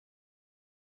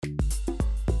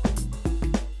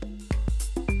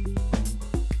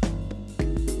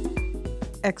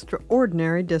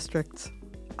Extraordinary Districts,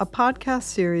 a podcast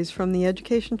series from the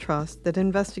Education Trust that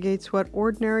investigates what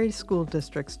ordinary school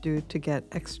districts do to get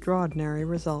extraordinary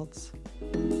results.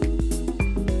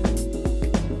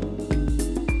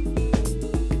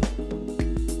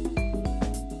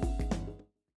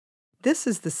 This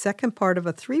is the second part of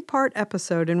a three-part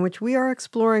episode in which we are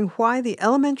exploring why the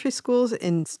elementary schools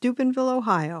in Steubenville,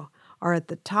 Ohio, are at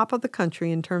the top of the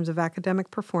country in terms of academic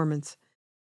performance.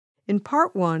 In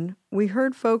part one, we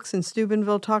heard folks in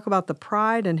Steubenville talk about the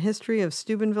pride and history of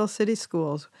Steubenville City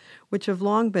Schools, which have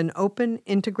long been open,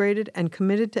 integrated, and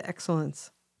committed to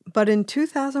excellence. But in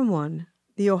 2001,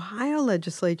 the Ohio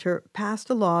legislature passed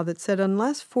a law that said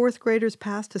unless fourth graders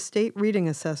passed a state reading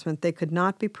assessment, they could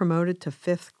not be promoted to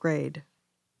fifth grade.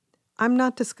 I'm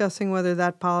not discussing whether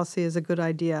that policy is a good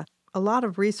idea. A lot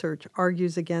of research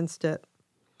argues against it.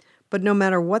 But no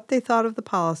matter what they thought of the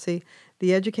policy,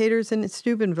 the educators in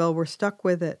Steubenville were stuck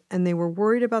with it, and they were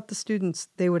worried about the students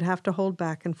they would have to hold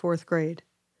back in fourth grade.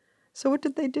 So what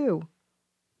did they do?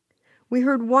 We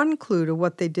heard one clue to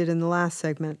what they did in the last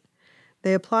segment.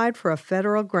 They applied for a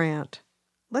federal grant.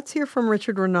 Let's hear from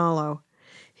Richard Rinaldo.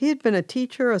 He had been a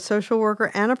teacher, a social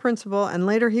worker, and a principal, and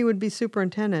later he would be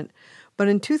superintendent. But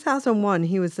in 2001,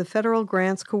 he was the federal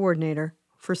grants coordinator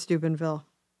for Steubenville.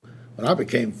 When I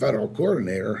became federal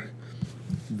coordinator,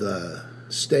 the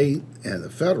state and the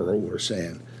federal were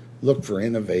saying, look for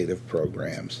innovative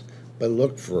programs, but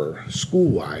look for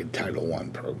school-wide Title I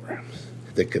programs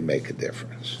that could make a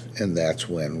difference. And that's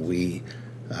when we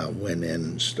went in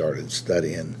and started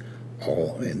studying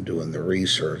all and doing the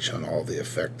research on all the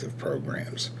effective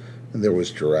programs. And there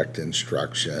was direct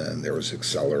instruction, there was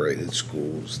accelerated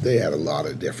schools. They had a lot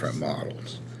of different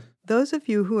models. Those of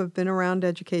you who have been around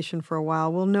education for a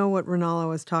while will know what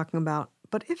Rinaldo is talking about.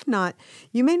 But if not,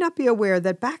 you may not be aware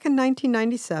that back in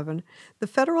 1997, the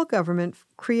federal government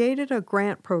created a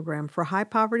grant program for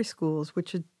high-poverty schools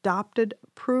which adopted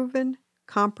proven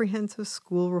comprehensive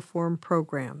school reform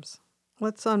programs.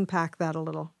 Let's unpack that a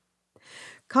little.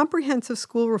 Comprehensive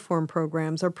school reform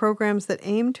programs are programs that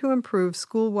aim to improve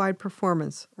school-wide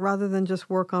performance rather than just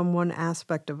work on one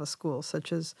aspect of a school,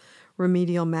 such as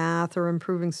remedial math or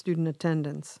improving student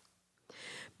attendance.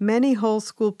 Many whole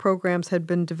school programs had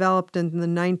been developed in the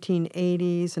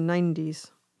 1980s and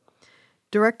 90s.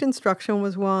 Direct instruction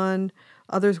was one.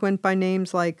 Others went by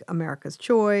names like America's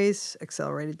Choice,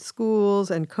 Accelerated Schools,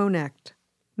 and Connect.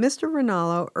 Mr.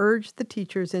 Rinaldo urged the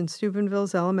teachers in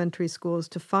Steubenville's elementary schools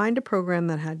to find a program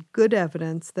that had good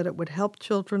evidence that it would help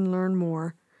children learn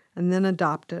more and then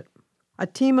adopt it. A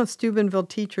team of Steubenville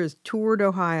teachers toured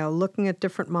Ohio looking at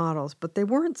different models, but they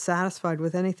weren't satisfied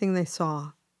with anything they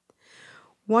saw.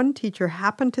 One teacher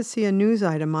happened to see a news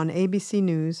item on ABC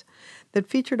News that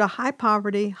featured a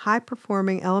high-poverty,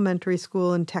 high-performing elementary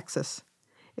school in Texas.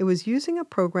 It was using a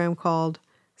program called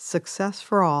Success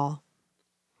for All.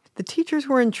 The teachers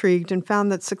were intrigued and found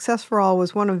that Success for All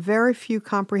was one of very few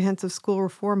comprehensive school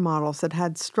reform models that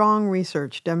had strong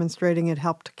research demonstrating it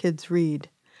helped kids read.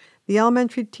 The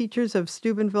elementary teachers of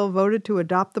Steubenville voted to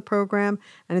adopt the program,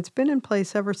 and it's been in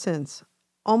place ever since,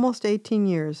 almost 18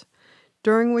 years,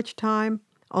 during which time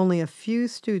only a few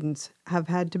students have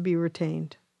had to be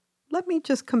retained. Let me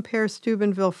just compare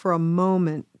Steubenville for a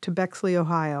moment to Bexley,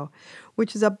 Ohio,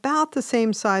 which is about the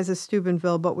same size as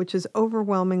Steubenville, but which is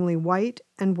overwhelmingly white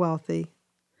and wealthy.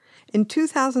 In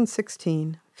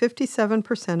 2016,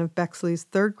 57% of Bexley's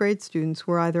third-grade students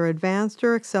were either advanced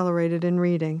or accelerated in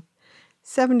reading.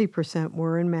 70%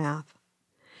 were in math.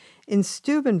 In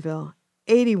Steubenville,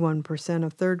 81%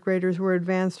 of third graders were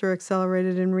advanced or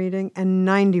accelerated in reading and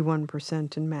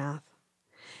 91% in math.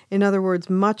 In other words,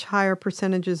 much higher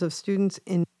percentages of students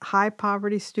in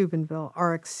high-poverty Steubenville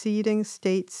are exceeding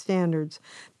state standards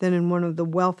than in one of the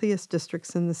wealthiest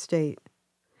districts in the state.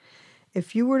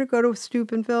 If you were to go to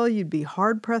Steubenville, you'd be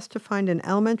hard-pressed to find an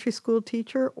elementary school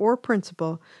teacher or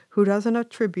principal who doesn't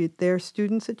attribute their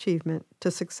students' achievement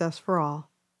to Success for All.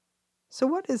 So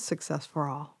what is Success for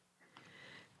All?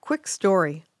 Quick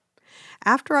story.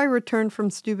 After I returned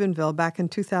from Steubenville back in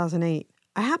 2008,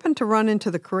 I happened to run into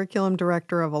the curriculum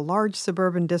director of a large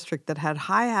suburban district that had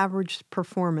high average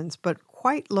performance but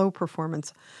quite low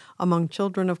performance among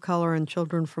children of color and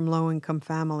children from low-income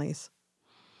families.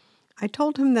 I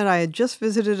told him that I had just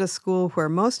visited a school where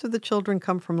most of the children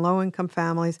come from low-income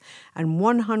families and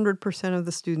 100% of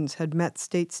the students had met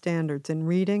state standards in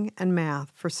reading and math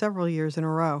for several years in a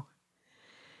row.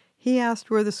 He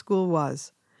asked where the school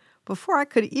was. Before I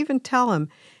could even tell him,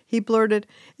 he blurted,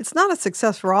 "It's not a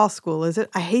Success for All school, is it?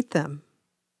 I hate them."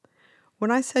 When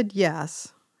I said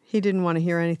yes, he didn't want to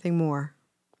hear anything more.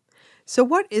 So,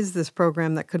 what is this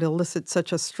program that could elicit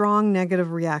such a strong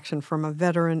negative reaction from a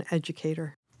veteran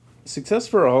educator? Success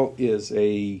for All is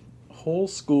a whole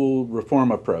school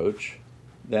reform approach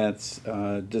that's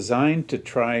designed to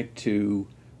try to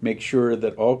make sure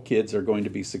that all kids are going to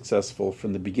be successful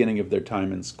from the beginning of their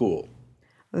time in school.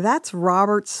 That's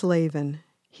Robert Slavin.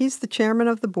 He's the chairman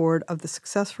of the board of the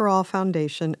Success for All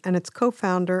Foundation and its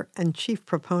co-founder and chief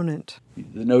proponent.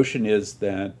 The notion is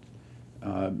that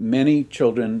many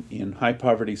children in high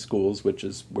poverty schools, which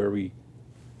is where we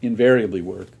invariably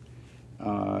work,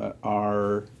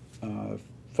 are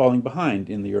falling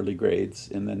behind in the early grades,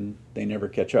 and then they never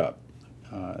catch up,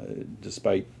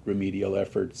 despite remedial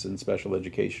efforts and special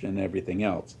education and everything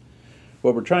else.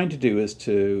 What we're trying to do is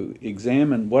to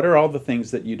examine what are all the things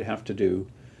that you'd have to do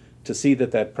to see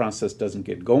that that process doesn't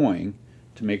get going,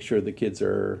 to make sure the kids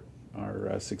are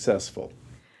successful.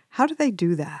 How do they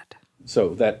do that? So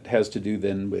that has to do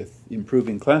then with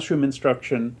improving classroom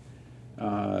instruction,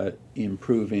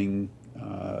 improving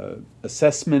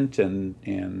assessment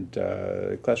and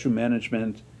classroom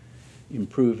management,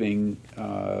 improving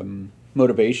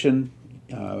motivation,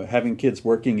 having kids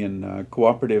working in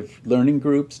cooperative learning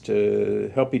groups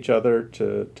to help each other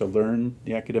to learn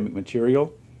the academic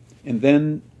material, and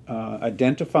then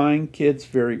identifying kids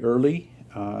very early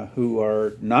who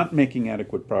are not making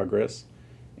adequate progress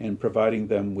and providing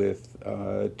them with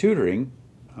tutoring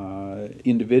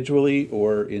individually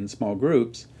or in small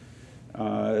groups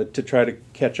to try to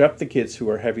catch up the kids who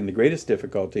are having the greatest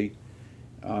difficulty,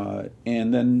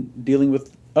 and then dealing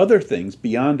with other things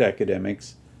beyond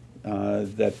academics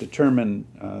that determine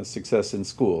success in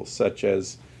schools, such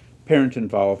as parent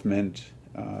involvement,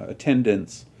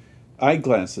 attendance,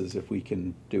 eyeglasses if we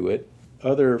can do it,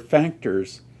 other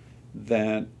factors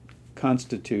that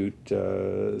constitute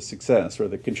success or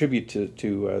that contribute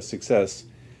to success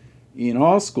in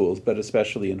all schools, but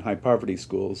especially in high poverty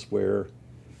schools, where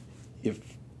if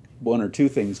one or two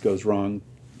things goes wrong,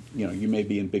 you may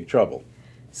be in big trouble.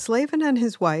 Slavin and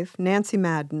his wife, Nancy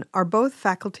Madden, are both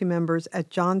faculty members at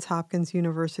Johns Hopkins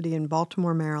University in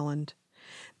Baltimore, Maryland.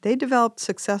 They developed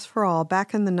Success for All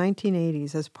back in the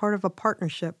 1980s as part of a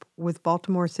partnership with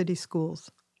Baltimore City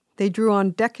Schools. They drew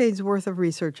on decades' worth of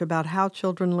research about how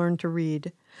children learn to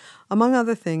read. Among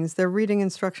other things, their reading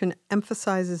instruction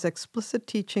emphasizes explicit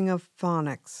teaching of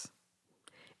phonics.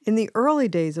 In the early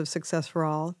days of Success for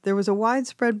All, there was a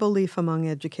widespread belief among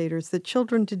educators that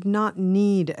children did not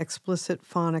need explicit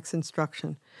phonics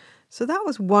instruction. So that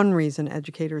was one reason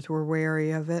educators were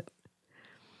wary of it.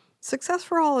 Success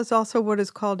for All is also what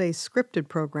is called a scripted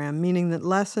program, meaning that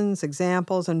lessons,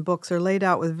 examples, and books are laid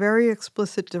out with very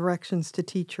explicit directions to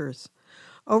teachers.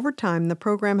 Over time, the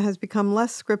program has become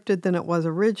less scripted than it was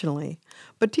originally,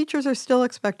 but teachers are still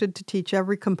expected to teach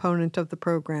every component of the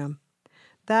program.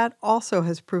 That also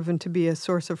has proven to be a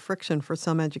source of friction for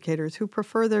some educators who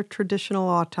prefer their traditional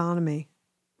autonomy.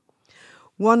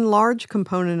 One large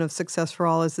component of Success for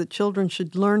All is that children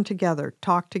should learn together,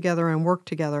 talk together, and work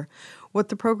together, what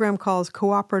the program calls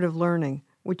cooperative learning,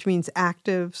 which means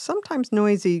active, sometimes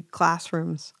noisy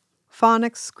classrooms.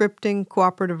 Phonics, scripting,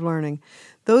 cooperative learning.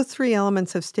 Those three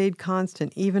elements have stayed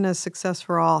constant even as Success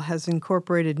for All has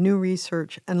incorporated new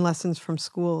research and lessons from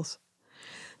schools.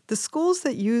 The schools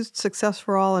that used Success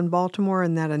for All in Baltimore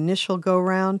in that initial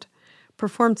go-round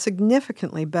performed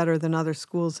significantly better than other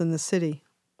schools in the city.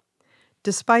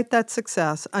 Despite that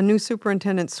success, a new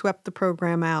superintendent swept the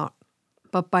program out.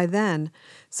 But by then,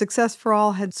 Success for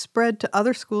All had spread to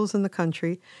other schools in the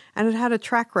country, and it had a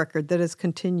track record that has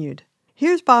continued.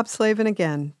 Here's Bob Slavin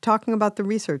again, talking about the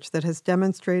research that has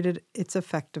demonstrated its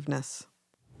effectiveness.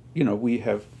 We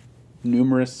have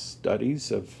numerous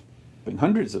studies of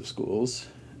hundreds of schools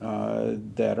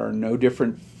that are no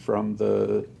different from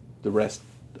the rest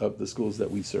of the schools that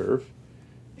we serve.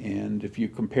 And if you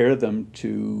compare them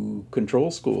to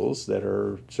control schools that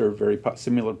serve very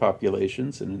similar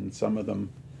populations, and in some of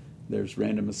them there's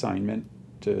random assignment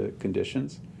to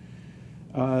conditions,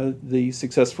 the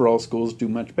Success for All schools do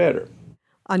much better.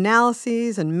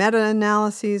 Analyses and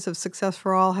meta-analyses of Success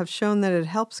for All have shown that it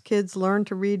helps kids learn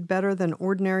to read better than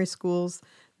ordinary schools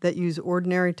that use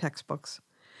ordinary textbooks.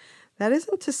 That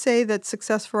isn't to say that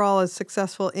Success for All is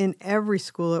successful in every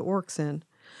school it works in.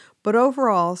 But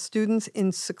overall, students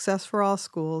in Success for All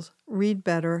schools read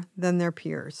better than their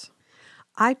peers.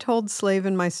 I told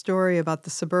Slavin my story about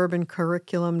the suburban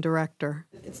curriculum director.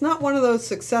 It's not one of those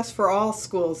Success for All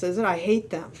schools, is it? I hate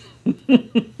them.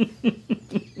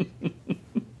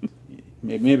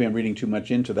 Maybe I'm reading too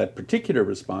much into that particular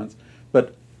response,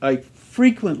 but I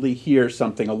frequently hear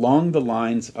something along the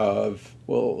lines of,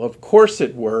 well, of course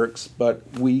it works, but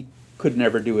we could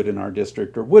never do it in our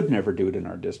district or would never do it in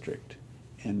our district.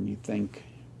 And you think,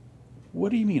 what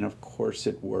do you mean, of course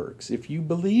it works? If you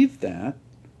believe that,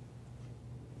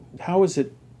 how is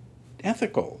it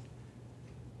ethical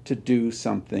to do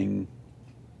something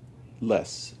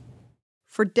less?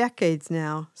 For decades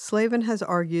now, Slavin has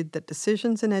argued that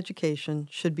decisions in education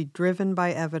should be driven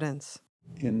by evidence.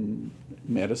 In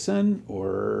medicine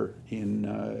or in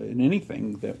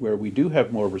anything where we do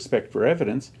have more respect for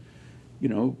evidence,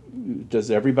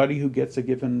 does everybody who gets a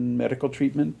given medical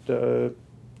treatment, are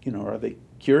they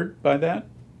cured by that?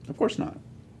 Of course not.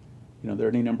 There are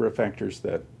any number of factors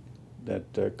that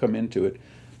come into it.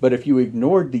 But if you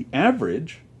ignored the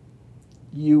average,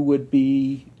 you would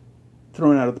be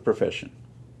thrown out of the profession.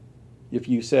 If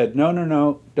you said,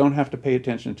 no, don't have to pay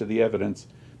attention to the evidence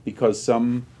because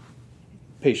some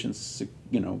patients,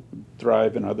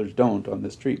 thrive and others don't on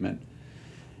this treatment,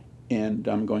 and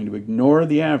I'm going to ignore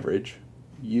the average,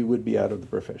 you would be out of the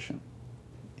profession.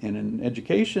 And in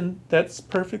education, that's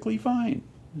perfectly fine.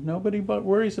 Nobody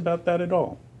worries about that at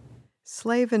all.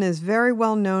 Slavin is very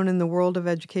well known in the world of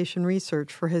education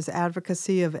research for his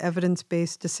advocacy of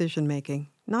evidence-based decision-making,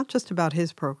 not just about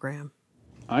his program.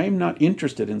 I'm not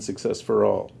interested in success for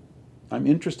all. I'm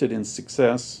interested in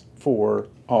success for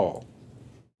all.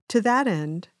 To that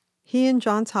end, he and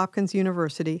Johns Hopkins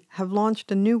University have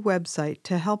launched a new website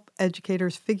to help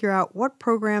educators figure out what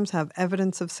programs have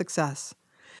evidence of success.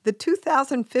 The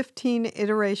 2015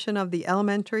 iteration of the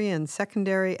Elementary and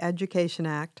Secondary Education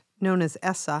Act, known as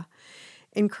ESSA,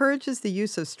 encourages the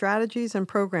use of strategies and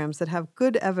programs that have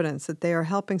good evidence that they are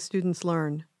helping students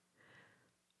learn.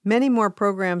 Many more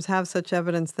programs have such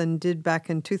evidence than did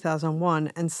back in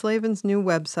 2001, and Slavin's new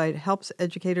website helps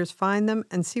educators find them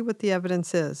and see what the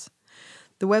evidence is.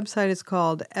 The website is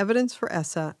called Evidence for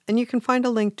ESSA, and you can find a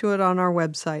link to it on our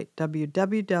website,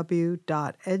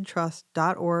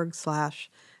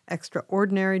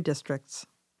 www.edtrust.org/extraordinary-districts.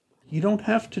 You don't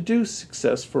have to do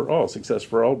Success for All. Success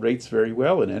for All rates very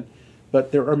well in it,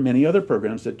 but there are many other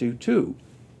programs that do too.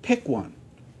 Pick one.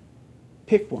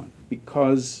 Pick one,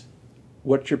 because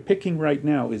what you're picking right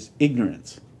now is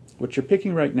ignorance. What you're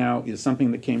picking right now is something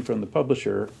that came from the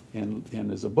publisher and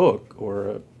is a book or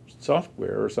a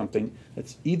software or something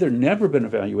that's either never been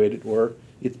evaluated or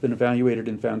it's been evaluated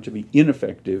and found to be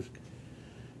ineffective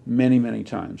many, many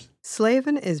times.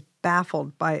 Slavin is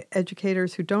baffled by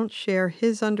educators who don't share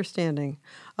his understanding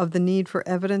of the need for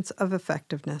evidence of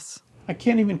effectiveness. I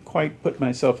can't even quite put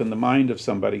myself in the mind of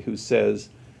somebody who says,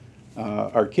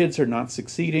 our kids are not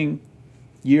succeeding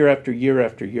year after year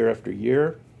after year after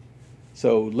year.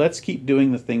 So let's keep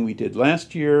doing the thing we did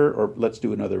last year, or let's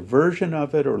do another version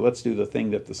of it, or let's do the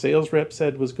thing that the sales rep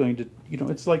said was going to,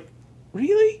 it's like,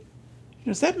 really?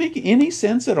 Does that make any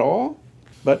sense at all?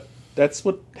 But that's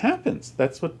what happens.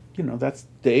 That's what, that's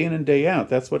day in and day out.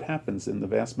 That's what happens in the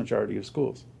vast majority of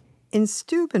schools. In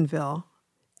Steubenville,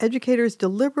 educators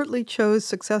deliberately chose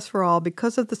Success for All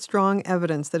because of the strong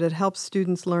evidence that it helps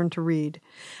students learn to read.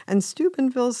 And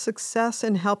Steubenville's success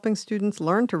in helping students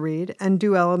learn to read and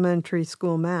do elementary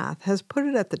school math has put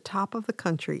it at the top of the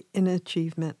country in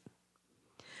achievement.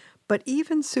 But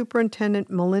even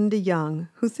Superintendent Melinda Young,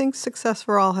 who thinks Success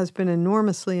for All has been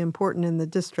enormously important in the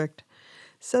district,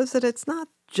 says that it's not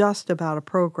just about a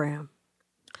program.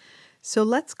 So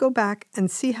let's go back and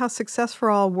see how Success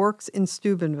for All works in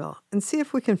Steubenville and see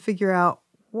if we can figure out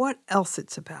what else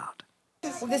it's about.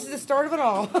 Well, this is the start of it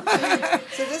all.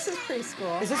 So this is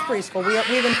preschool. This is preschool.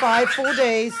 We've been 5 full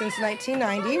days since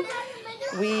 1990.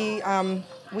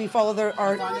 We follow the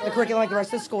curriculum like the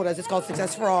rest of the school does. It's called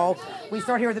Success for All. We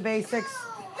start here with the basics,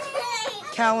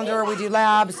 calendar, we do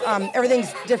labs.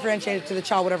 Everything's differentiated to the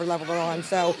child, whatever level they're on.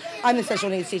 So I'm the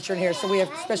special needs teacher in here, so we have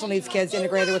special needs kids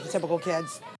integrated with the typical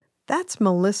kids. That's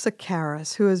Melissa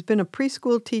Karras, who has been a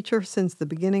preschool teacher since the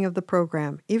beginning of the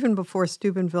program, even before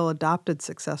Steubenville adopted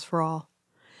Success for All.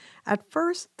 At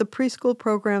first, the preschool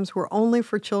programs were only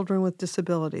for children with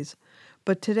disabilities,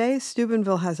 but today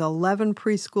Steubenville has 11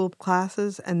 preschool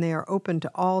classes and they are open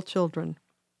to all children.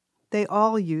 They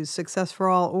all use Success for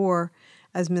All, or,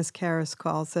 as Ms. Karras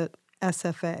calls it,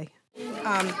 SFA.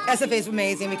 SFA is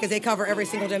amazing because they cover every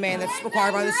single domain that's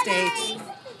required by the state.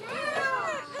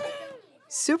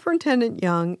 Superintendent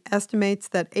Young estimates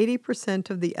that 80%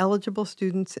 of the eligible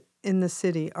students in the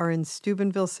city are in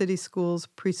Steubenville City Schools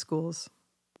preschools.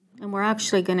 And we're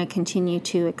actually going to continue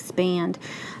to expand.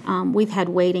 We've had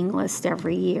waiting lists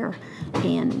every year,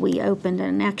 and we opened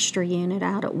an extra unit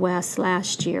out at West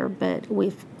last year, but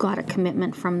we've got a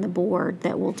commitment from the board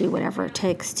that we'll do whatever it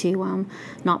takes to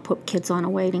not put kids on a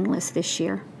waiting list this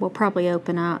year. We'll probably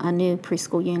open a new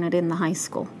preschool unit in the high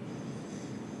school.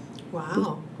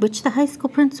 Wow. Which the high school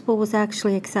principal was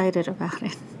actually excited about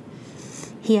it.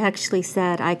 He actually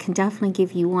said, I can definitely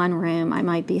give you one room. I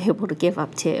might be able to give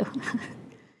up two.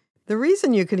 The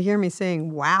reason you could hear me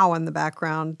saying wow in the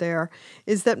background there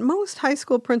is that most high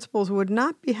school principals would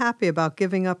not be happy about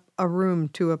giving up a room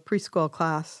to a preschool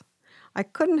class. I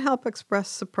couldn't help express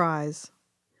surprise.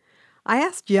 I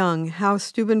asked Young how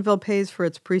Steubenville pays for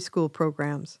its preschool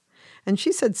programs, and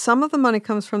she said some of the money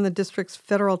comes from the district's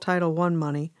federal Title I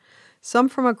money, some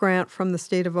from a grant from the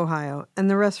state of Ohio, and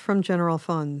the rest from general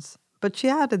funds. But she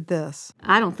added this.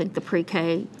 I don't think the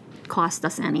pre-K cost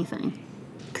us anything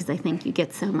because I think you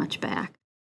get so much back.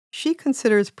 She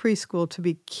considers preschool to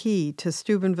be key to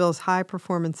Steubenville's high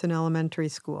performance in elementary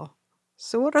school.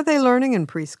 So what are they learning in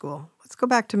preschool? Let's go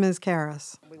back to Ms.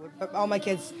 Karras. All my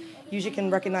kids usually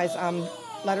can recognize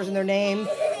letters in their name.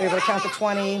 They're able to count to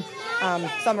 20.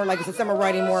 Some are, like I said, some are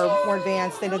writing more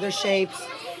advanced. They know their shapes.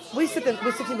 We teach them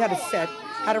how to sit,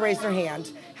 how to raise their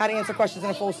hand, how to answer questions in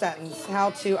a full sentence, how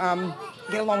to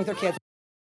get along with their kids.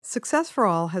 Success for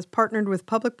All has partnered with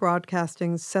Public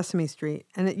Broadcasting's Sesame Street,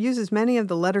 and it uses many of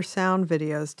the letter sound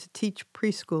videos to teach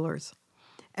preschoolers.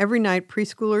 Every night,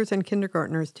 preschoolers and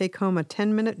kindergartners take home a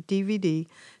 10-minute DVD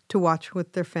to watch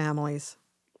with their families.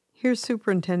 Here's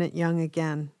Superintendent Young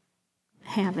again.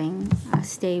 Having a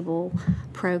stable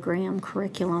program,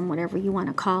 curriculum, whatever you want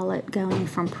to call it, going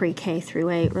from pre-K through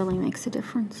 8 really makes a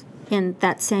difference. And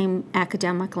that same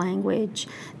academic language,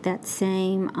 that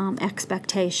same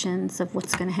expectations of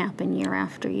what's going to happen year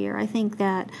after year. I think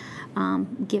that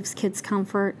gives kids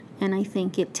comfort, and I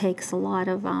think it takes a lot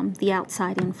of the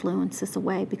outside influences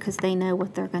away because they know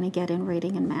what they're going to get in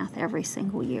reading and math every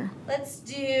single year. Let's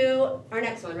do our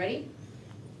next one. Ready?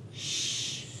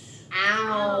 Shh.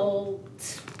 Out.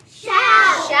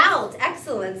 Shout. Shout.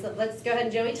 Excellent. So let's go ahead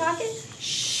and Joey talk it.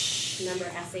 Shh. Remember,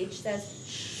 SH says.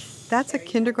 That's a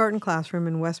kindergarten classroom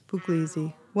in West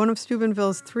Puglisi, one of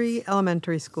Steubenville's 3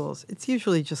 elementary schools. It's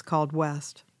usually just called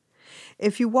West.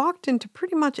 If you walked into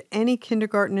pretty much any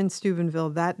kindergarten in Steubenville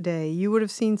that day, you would have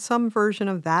seen some version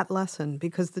of that lesson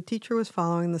because the teacher was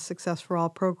following the Success for All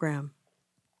program.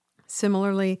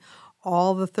 Similarly,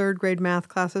 all the 3rd grade math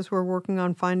classes were working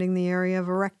on finding the area of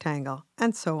a rectangle,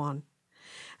 and so on.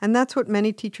 And that's what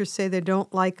many teachers say they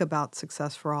don't like about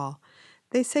Success for All.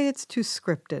 They say it's too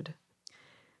scripted.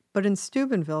 But in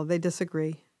Steubenville, they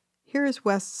disagree. Here is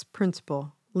West's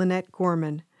principal, Lynette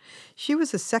Gorman. She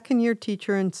was a second-year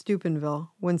teacher in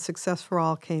Steubenville when Success for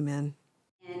All came in.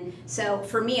 And so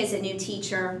for me as a new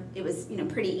teacher, it was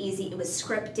pretty easy. It was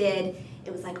scripted.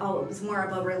 It was like, it was more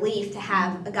of a relief to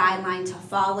have a guideline to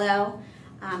follow,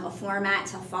 a format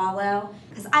to follow,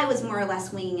 because I was more or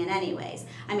less winging it anyways.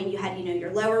 I mean, you had,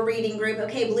 your lower reading group.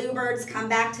 Okay, bluebirds, come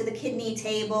back to the kidney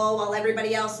table while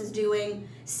everybody else is doing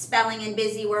spelling and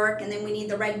busy work, and then we need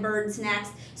the red birds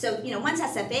next. So, once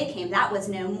SFA came, that was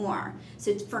no more.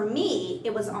 So for me,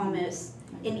 it was almost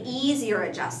an easier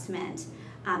adjustment.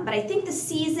 But I think the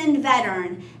seasoned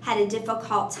veteran had a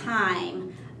difficult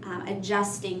time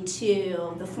adjusting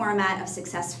to the format of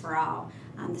Success for All,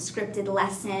 the scripted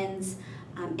lessons,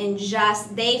 and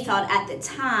they felt at the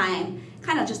time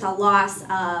kind of just a loss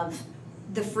of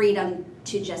the freedom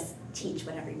to just teach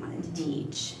whatever you wanted to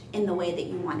teach in the way that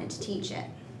you wanted to teach it.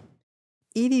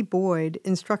 Edie Boyd,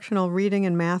 instructional reading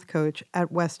and math coach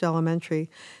at West Elementary,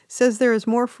 says there is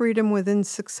more freedom within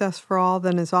Success for All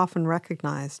than is often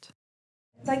recognized.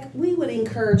 Like, we would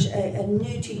encourage a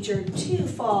new teacher to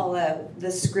follow the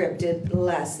scripted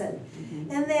lesson.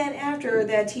 Mm-hmm. And then after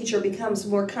that teacher becomes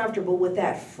more comfortable with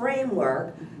that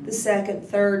framework, the 2nd,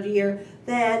 3rd year,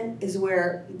 then is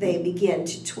where they begin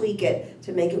to tweak it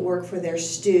to make it work for their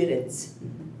students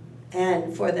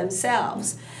and for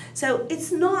themselves. So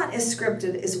it's not as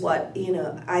scripted as what,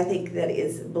 I think that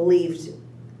is believed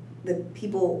that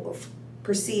people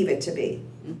perceive it to be.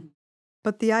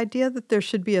 But the idea that there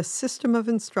should be a system of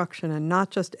instruction and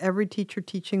not just every teacher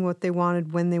teaching what they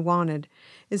wanted when they wanted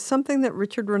is something that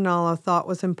Richard Rinaldo thought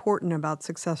was important about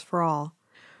Success for All.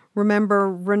 Remember,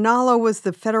 Rinaldo was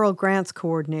the federal grants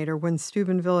coordinator when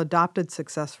Steubenville adopted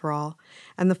Success for All,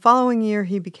 and the following year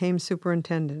he became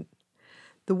superintendent.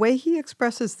 The way he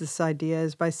expresses this idea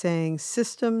is by saying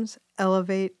systems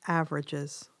elevate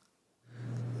averages.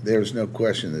 There's no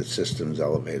question that systems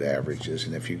elevate averages,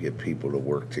 and if you get people to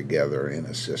work together in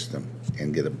a system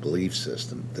and get a belief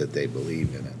system that they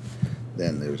believe in it,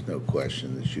 then there's no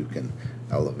question that you can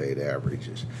elevate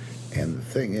averages. And the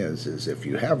thing is if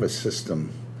you have a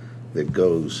system that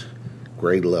goes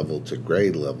grade level to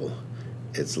grade level,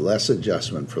 it's less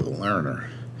adjustment for the learner,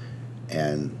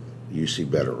 and you see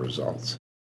better results.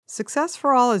 Success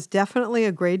for All is definitely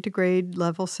a grade-to-grade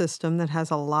level system that has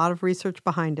a lot of research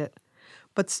behind it.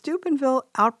 But Steubenville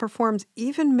outperforms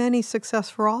even many Success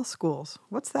for All schools.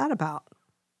 What's that about?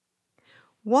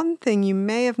 One thing you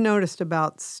may have noticed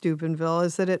about Steubenville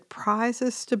is that it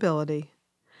prizes stability.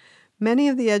 Many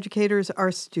of the educators are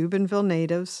Steubenville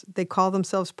natives. They call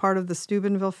themselves part of the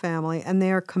Steubenville family, and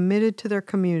they are committed to their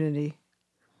community.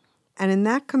 And in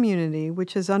that community,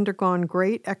 which has undergone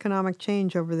great economic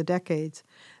change over the decades,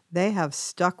 they have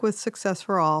stuck with Success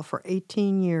for All for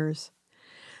 18 years.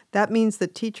 That means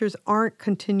that teachers aren't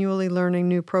continually learning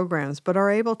new programs, but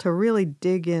are able to really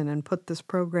dig in and put this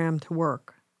program to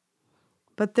work.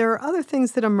 But there are other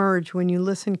things that emerge when you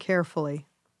listen carefully.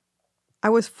 I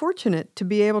was fortunate to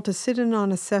be able to sit in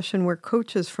on a session where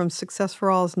coaches from Success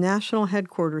for All's national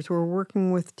headquarters were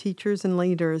working with teachers and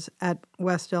leaders at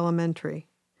West Elementary.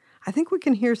 I think we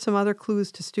can hear some other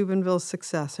clues to Steubenville's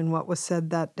success in what was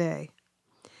said that day.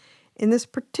 In this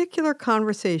particular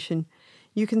conversation,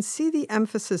 you can see the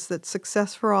emphasis that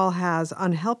Success for All has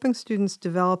on helping students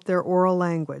develop their oral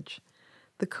language.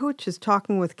 The coach is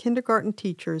talking with kindergarten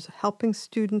teachers, helping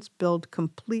students build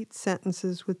complete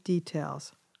sentences with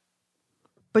details.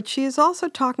 But she is also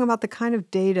talking about the kind of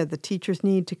data the teachers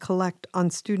need to collect on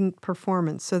student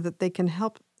performance so that they can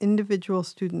help individual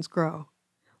students grow.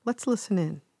 Let's listen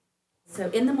in. So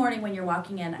in the morning when you're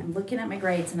walking in, I'm looking at my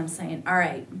grades and I'm saying, all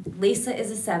right, Lisa is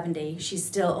a 70. She's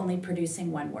still only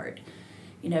producing one word.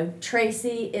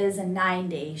 Tracy is a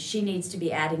 90. She needs to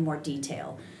be adding more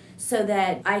detail. So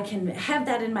that I can have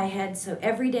that in my head. So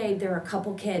every day there are a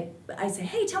couple kids, I say,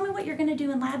 hey, tell me what you're going to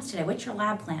do in labs today. What's your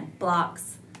lab plan?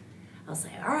 Blocks. I'll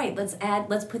say, all right,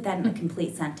 let's put that in a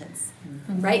complete sentence,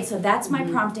 right? So that's my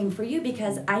prompting for you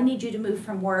because I need you to move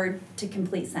from word to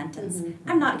complete sentence.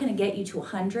 I'm not going to get you to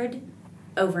 100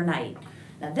 overnight.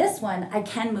 Now this one, I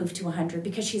can move to 100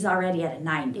 because she's already at a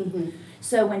 90.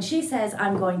 So when she says,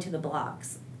 I'm going to the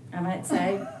blocks, I might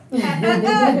say,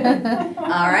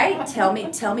 all right, tell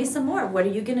me some more. What are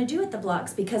you going to do at the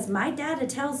blocks? Because my data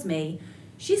tells me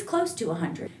she's close to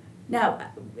 100.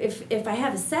 Now, if I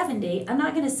have a 70, I'm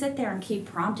not going to sit there and keep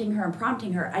prompting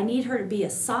her. I need her to be a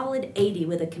solid 80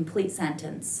 with a complete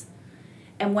sentence.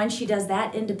 And when she does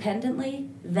that independently,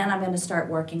 then I'm going to start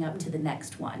working up to the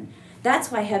next one.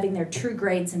 That's why having their true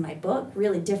grades in my book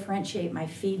really differentiate my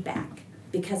feedback,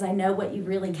 because I know what you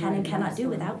really can and cannot do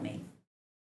without me.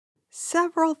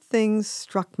 Several things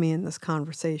struck me in this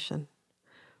conversation.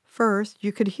 First,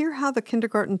 you could hear how the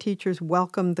kindergarten teachers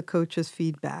welcomed the coach's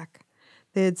feedback.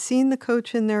 They had seen the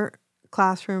coach in their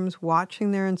classrooms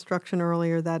watching their instruction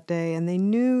earlier that day, and they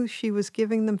knew she was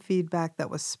giving them feedback that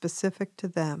was specific to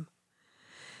them.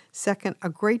 Second, a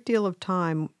great deal of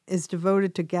time is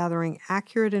devoted to gathering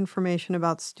accurate information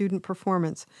about student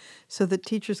performance so that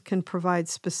teachers can provide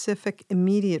specific,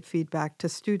 immediate feedback to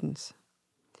students.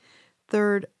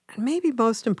 Third, and maybe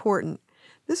most important,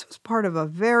 this was part of a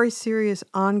very serious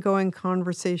ongoing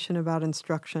conversation about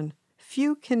instruction.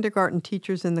 Few kindergarten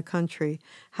teachers in the country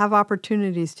have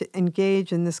opportunities to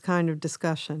engage in this kind of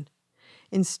discussion.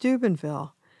 In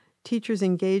Steubenville, teachers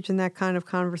engage in that kind of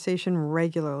conversation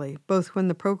regularly, both when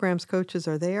the program's coaches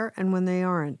are there and when they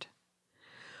aren't.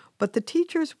 But the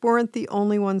teachers weren't the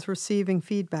only ones receiving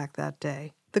feedback that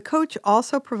day. The coach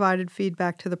also provided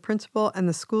feedback to the principal and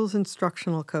the school's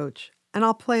instructional coach, and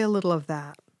I'll play a little of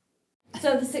that.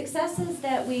 So the successes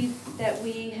that we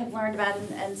have learned about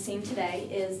and seen today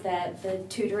is that the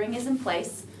tutoring is in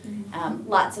place.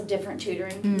 Lots of different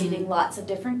tutoring, meeting lots of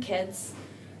different kids.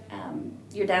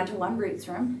 You're down to one Roots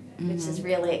room, which is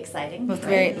really exciting.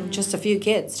 With just a few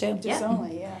kids too.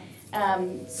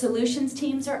 Solutions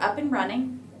teams are up and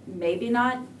running. Maybe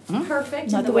not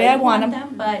perfect, not the way I want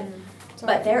them, but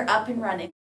they're up and running.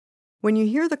 When you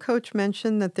hear the coach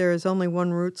mention that there is only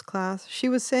one Roots class, she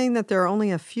was saying that there are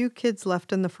only a few kids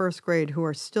left in the first grade who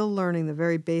are still learning the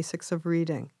very basics of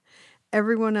reading.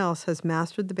 Everyone else has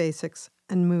mastered the basics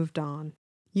and moved on.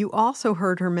 You also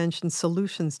heard her mention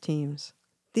solutions teams.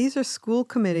 These are school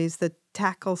committees that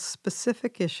tackle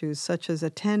specific issues such as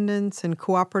attendance and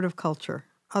cooperative culture.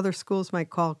 Other schools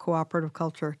might call cooperative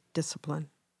culture discipline.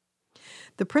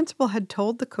 The principal had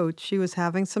told the coach she was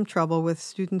having some trouble with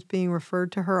students being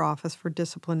referred to her office for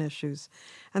discipline issues,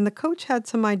 and the coach had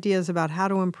some ideas about how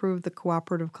to improve the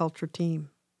cooperative culture team.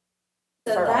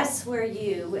 So that's where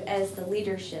you, as the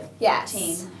leadership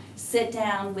team, sit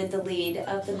down with the lead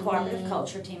of the cooperative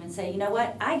culture team and say, you know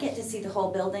what, I get to see the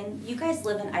whole building. You guys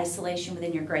live in isolation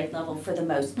within your grade level for the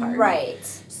most part. Right.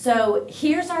 So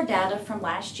here's our data from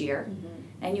last year.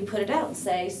 And you put it out and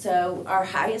say, so our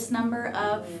highest number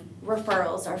of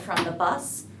referrals are from the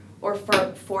bus or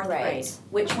for fourth grade.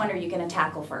 Which one are you going to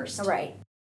tackle first? Right.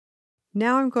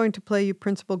 Now I'm going to play you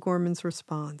Principal Gorman's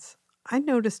response. I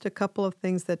noticed a couple of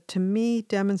things that to me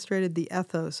demonstrated the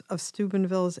ethos of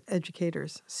Steubenville's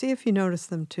educators. See if you notice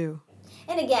them too.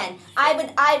 And again,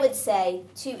 I would say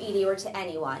to Edie or to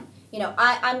anyone,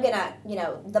 I'm gonna,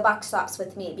 the buck stops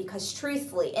with me, because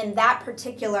truthfully, in that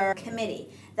particular committee,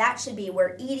 that should be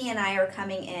where Edie and I are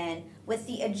coming in with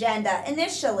the agenda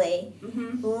initially,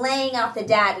 laying out the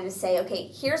data to say, okay,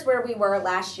 here's where we were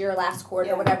last year, last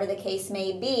quarter, whatever the case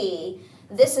may be.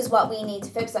 This is what we need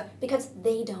to fix on, because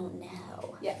they don't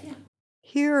know. Yeah.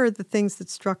 Here are the things that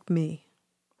struck me.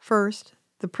 First,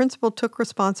 the principal took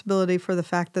responsibility for the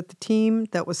fact that the team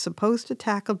that was supposed to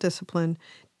tackle discipline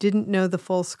didn't know the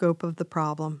full scope of the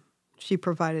problem. She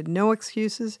provided no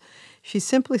excuses. She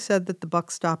simply said that the buck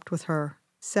stopped with her.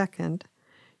 Second,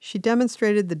 she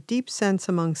demonstrated the deep sense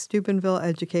among Steubenville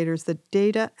educators that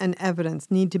data and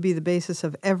evidence need to be the basis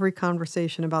of every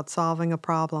conversation about solving a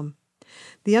problem.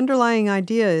 The underlying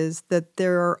idea is that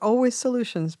there are always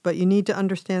solutions, but you need to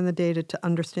understand the data to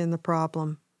understand the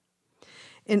problem.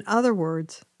 In other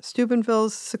words,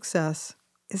 Steubenville's success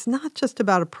is not just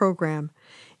about a program,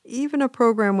 even a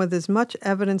program with as much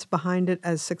evidence behind it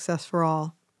as Success for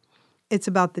All. It's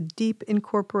about the deep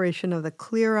incorporation of the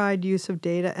clear-eyed use of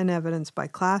data and evidence by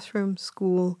classroom,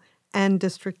 school, and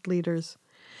district leaders,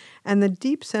 and the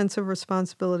deep sense of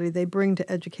responsibility they bring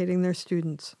to educating their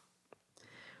students.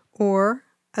 Or,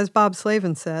 as Bob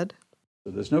Slavin said,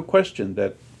 there's no question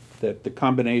that the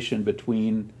combination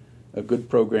between a good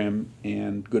program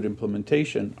and good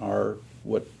implementation are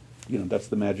what, that's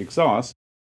the magic sauce.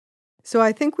 So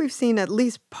I think we've seen at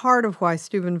least part of why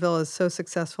Steubenville is so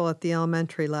successful at the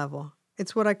elementary level.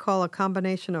 It's what I call a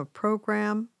combination of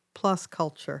program plus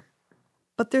culture.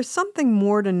 But there's something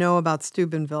more to know about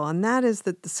Steubenville, and that is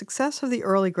that the success of the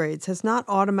early grades has not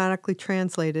automatically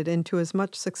translated into as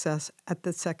much success at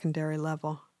the secondary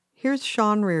level. Here's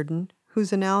Sean Reardon,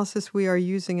 whose analysis we are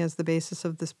using as the basis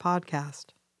of this podcast.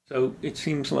 So it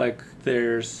seems like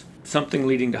there's something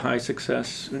leading to high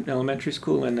success in elementary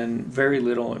school and then very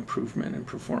little improvement in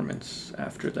performance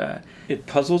after that. It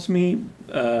puzzles me,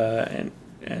 and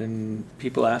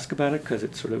people ask about it because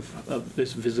it's sort of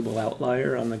this visible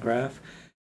outlier on the graph.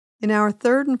 In our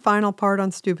third and final part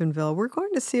on Steubenville, we're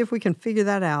going to see if we can figure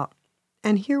that out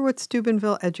and hear what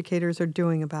Steubenville educators are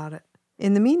doing about it.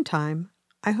 In the meantime,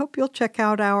 I hope you'll check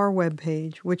out our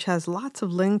webpage, which has lots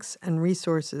of links and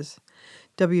resources,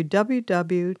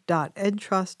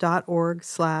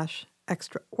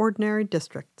 www.edtrust.org/extraordinary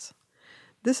districts.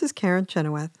 This is Karen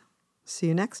Chenoweth. See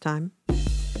you next time.